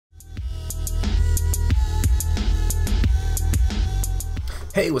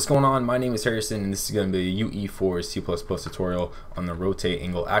Hey, what's going on? My name is Harrison, and this is going to be a UE4 C++ tutorial on the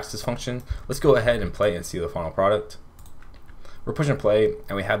RotateAngleAxis function. Let's go ahead and play and see the final product. We're pushing play,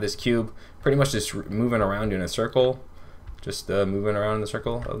 and we have this cube pretty much just moving around in a circle, just moving around in the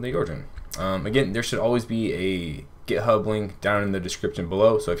circle of the origin. Again, there should always be a GitHub link down in the description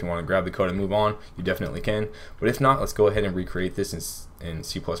below, so if you want to grab the code and move on, you definitely can. But if not, let's go ahead and recreate this in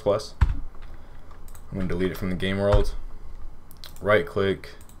C++. I'm going to delete it from the game world. Right click,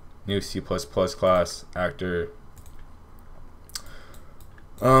 new C++ class, actor.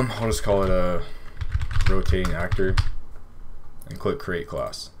 I'll just call it a rotating actor and click create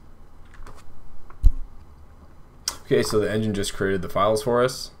class. Okay, so the engine just created the files for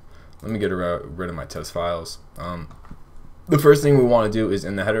us. Let me get rid of my test files. The first thing we want to do is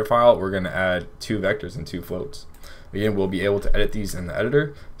in the header file, we're going to add 2 vectors and 2 floats. Again, we'll be able to edit these in the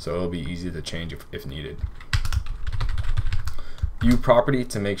editor, so it'll be easy to change if needed. View property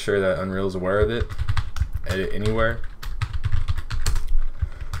to make sure that Unreal is aware of it. Edit anywhere.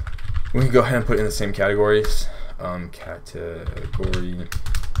 We can go ahead and put it in the same categories. Category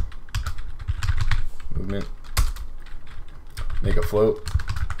movement. Make a float.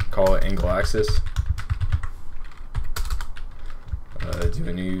 Call it angle axis. Do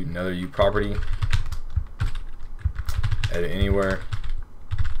another U property. Edit anywhere.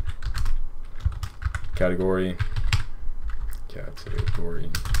 Category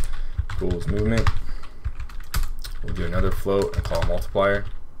equals movement. We'll do another float and call it multiplier.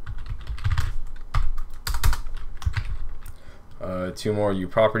 2 more U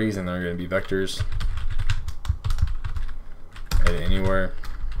properties, and they're going to be vectors. Edit anywhere.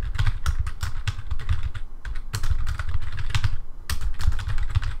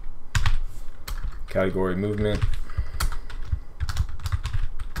 Category movement.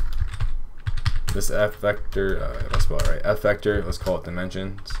 This F vector, if I spell it right, F vector, let's call it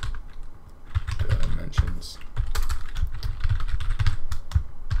dimensions. Dimensions.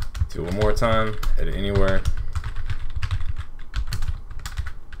 Do it one more time, edit anywhere.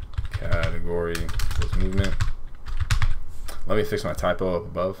 Category equals movement. Let me fix my typo up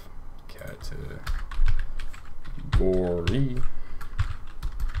above.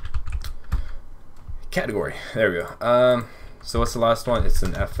 Category. There we go. So what's the last one? It's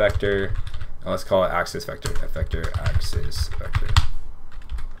an F vector. And let's call it axis vector. F vector, axis vector.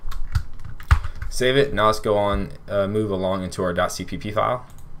 Save it. Now let's go on, move along into our .cpp file.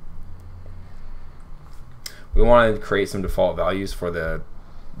 We want to create some default values for the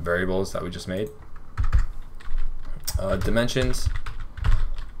variables that we just made. Dimensions.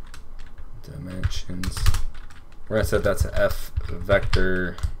 We're going to set that to F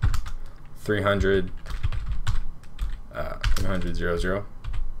vector 300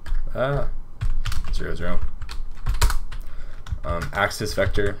 0, 0. Axis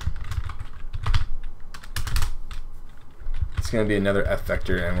vector. It's going to be another F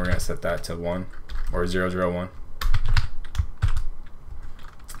vector, and we're going to set that to 1 or 0, 0, 1.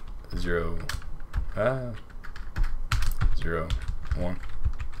 0, 0, 1.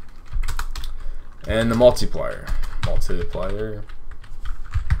 And the multiplier.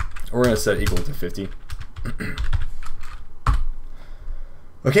 We're going to set equal to 50.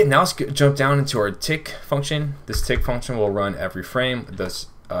 Okay, now let's jump down into our tick function. This tick function will run every frame, thus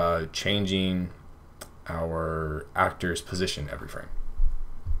changing our actor's position every frame.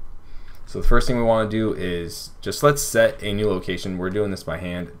 So the first thing we want to do is just let's set a new location. We're doing this by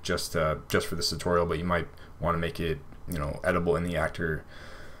hand just for this tutorial, but you might want to make it editable in the actor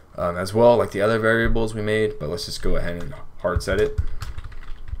as well, like the other variables we made. But let's just go ahead and hard set it.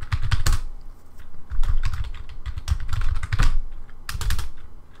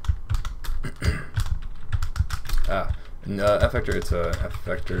 F vector, it's a F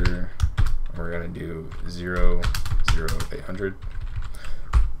vector. We're going to do 0, 0, 800.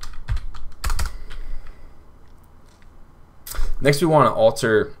 Next, we want to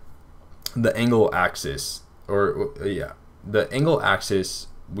alter the angle axis, the angle axis.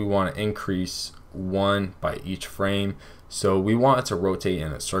 We want to increase 1 by each frame. So we want it to rotate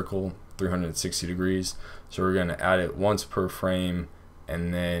in a circle 360 degrees. So we're going to add it once per frame,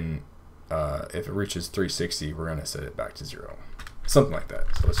 and then if it reaches 360, we're going to set it back to 0. Something like that.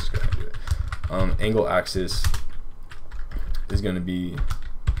 So let's just go ahead and do it. Angle axis is going to be,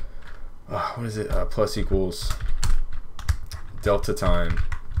 what is it? Plus equals delta time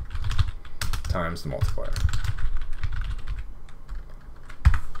times the multiplier.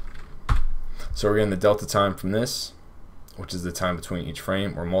 So we're getting the delta time from this, which is the time between each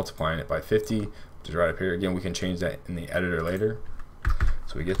frame. We're multiplying it by 50, which is right up here. Again, we can change that in the editor later.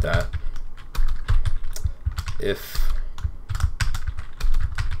 So we get that. If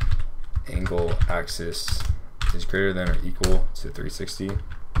angle axis is greater than or equal to 360.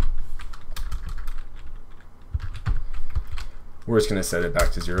 We're just going to set it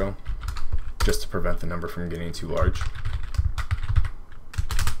back to 0 just to prevent the number from getting too large.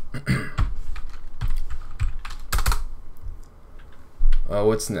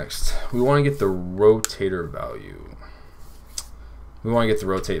 What's next? We want to get the rotator value. We want to get the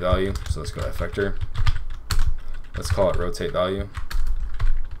rotate value, so let's go effector. Let's call it rotate value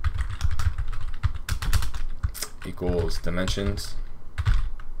equals dimensions.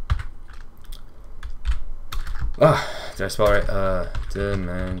 Did I spell it right?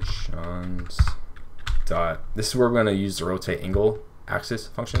 Dimensions dot. This is where we're going to use the rotate angle axis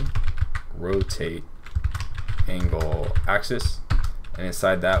function. Rotate angle axis, and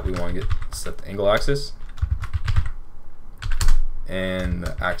inside that we want to set the angle axis and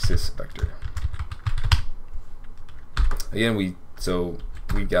the axis vector. Again, we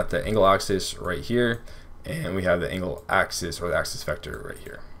got the angle axis right here, and we have the angle axis or the axis vector right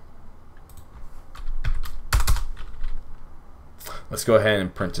here. Let's go ahead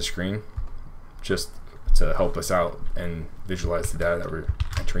and print to screen just to help us out and visualize the data that we're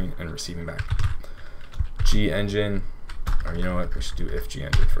entering and receiving back. G-engine, or you know what, we should do if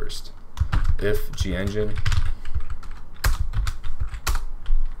G-engine first. If G-engine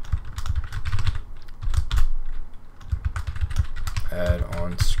add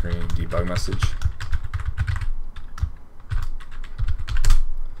on screen debug message.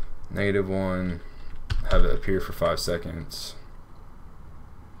 -1, have it appear for 5 seconds.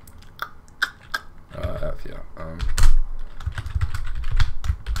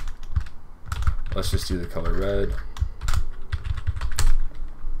 Let's just do the color red.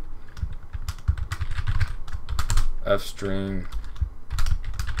 F string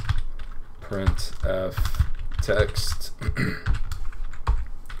print F text.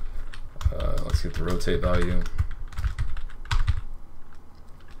 Let's get the rotate value.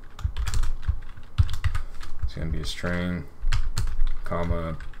 It's going to be a string,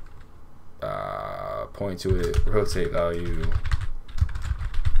 comma, point to it, rotate value,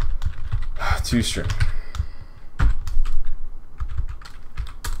 to string.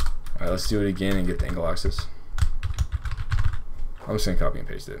 Alright, let's do it again and get the angle axis. I'm just going to copy and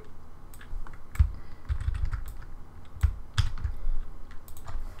paste it.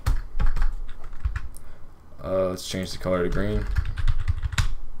 Let's change the color to green.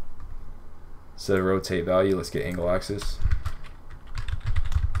 Instead of rotate value, let's get angle axis.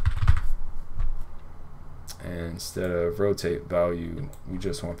 And instead of rotate value, we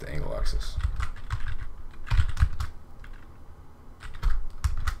just want the angle axis.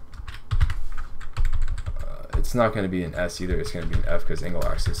 It's not going to be an S either, it's going to be an F because angle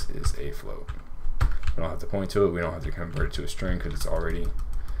axis is a float. We don't have to point to it, we don't have to convert it to a string because it's already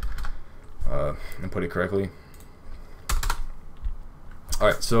inputted correctly.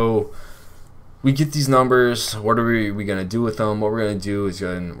 Alright, so we get these numbers. What are we going to do with them? What we're going to do is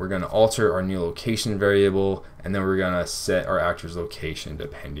we're going to alter our new location variable, and then we're going to set our actor's location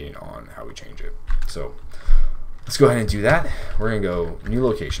depending on how we change it. So let's go ahead and do that. We're going to go new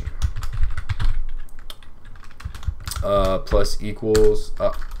location plus equals,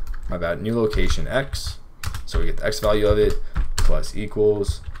 my bad, new location x. So we get the x value of it plus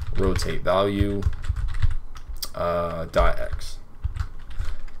equals rotate value dot x.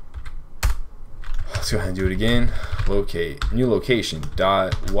 Let's go ahead and do it again. Locate new location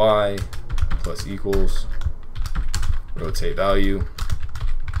dot y plus equals rotate value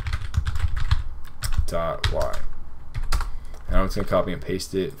dot y. And I'm just going to copy and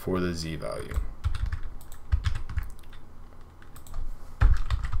paste it for the z value.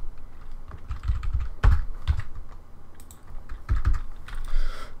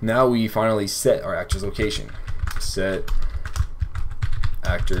 Now we finally set our actor's location. Set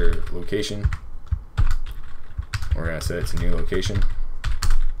actor location. We're going to set it to new location.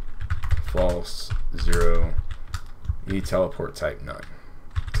 False, 0, e teleport type none.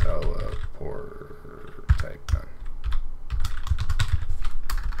 Teleport type none.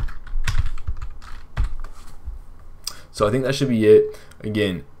 So I think that should be it.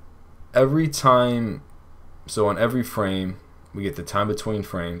 Again, every time, so on every frame, we get the time between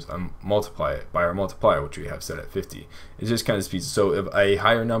frames and multiply it by our multiplier, which we have set at 50. It just kind of speeds. So if a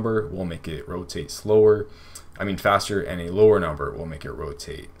higher number will make it rotate faster, and a lower number will make it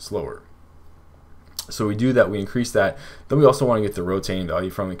rotate slower. So we do that, we increase that. Then we also want to get the rotating value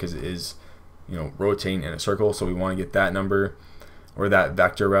from it because it is, rotating in a circle. So we want to get that number, or that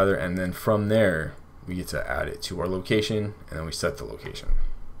vector rather, and then from there we get to add it to our location, and then we set the location.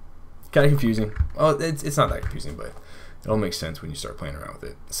 Kind of confusing. Well, it's not that confusing, but it'll make sense when you start playing around with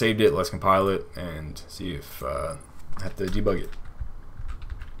it. Saved it, let's compile it and see if I have to debug it.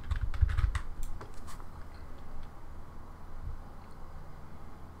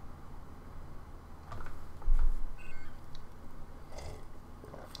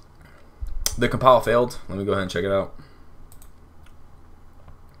 The compile failed. Let me go ahead and check it out.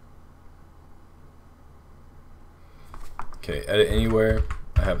 Okay, edit anywhere.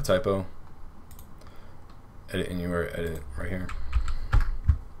 I have a typo. Edit anywhere, edit right here.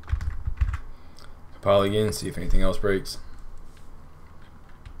 Compile again, see if anything else breaks.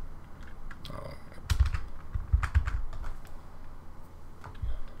 Oh.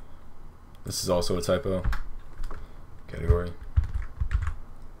 This is also a typo. Category.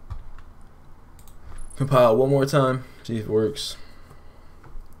 Compile one more time, see if it works.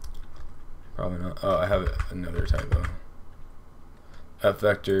 Probably not. Oh, I have another typo. F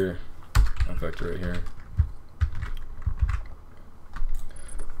vector right here.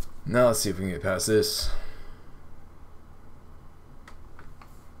 Now let's see if we can get past this.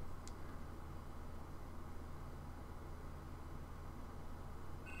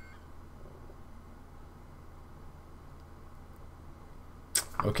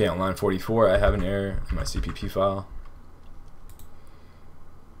 Okay, on line 44, I have an error in my CPP file.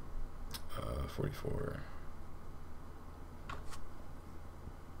 44.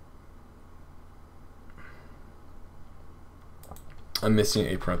 I'm missing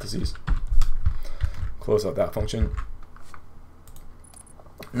a parentheses. Close out that function.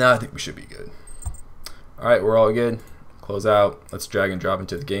 Now I think we should be good. Alright, we're all good. Close out. Let's drag and drop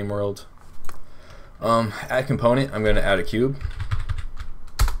into the game world. Add component, I'm going to add a cube.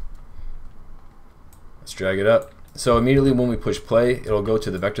 Let's drag it up. So immediately when we push play, it'll go to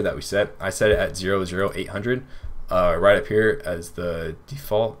the vector that we set. I set it at 0, 0, 800. Right up here as the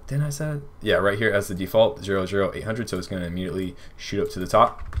default. Didn't I set it? Yeah, right here as the default 0, 0, 800. So it's going to immediately shoot up to the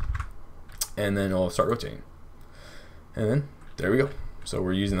top, and then it'll start rotating. And then there we go. So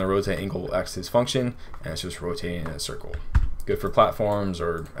we're using the rotate angle axis function, and it's just rotating in a circle. Good for platforms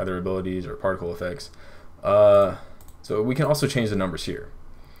or other abilities or particle effects. So we can also change the numbers here.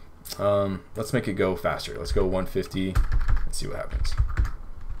 Let's make it go faster. Let's go 150 and see what happens.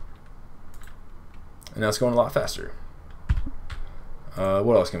 And now it's going a lot faster.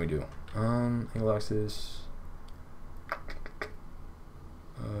 What else can we do? Angle axis,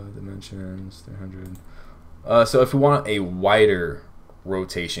 dimensions 300. So if we want a wider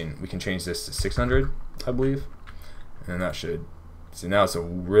rotation, we can change this to 600, I believe, and that should. So now it's a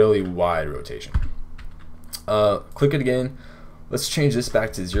really wide rotation. Click it again. Let's change this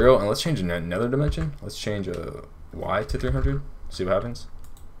back to 0, and let's change another dimension. Let's change y to 300. See what happens.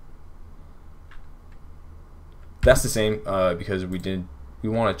 That's the same because we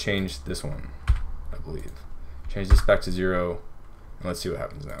want to change this one, I believe. Change this back to 0, and let's see what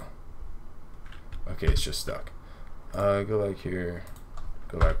happens now. Okay, it's just stuck. Go back here,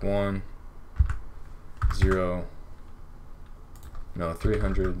 go back 1, 0, no,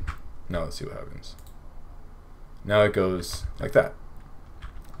 300. Now let's see what happens. Now it goes like that.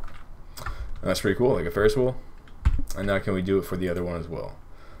 And that's pretty cool, like a Ferris wheel. And now can we do it for the other one as well?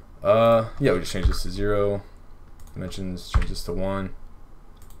 Yeah, we just change this to 0. Dimensions, change this to 1.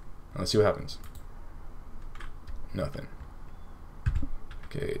 Let's see what happens. Nothing.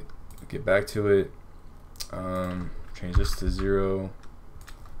 Okay, get back to it. Change this to 0.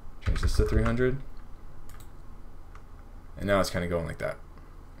 Change this to 300. And now it's kind of going like that.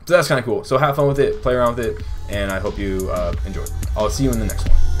 So that's kind of cool. So have fun with it, play around with it, and I hope you enjoy. I'll see you in the next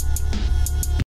one.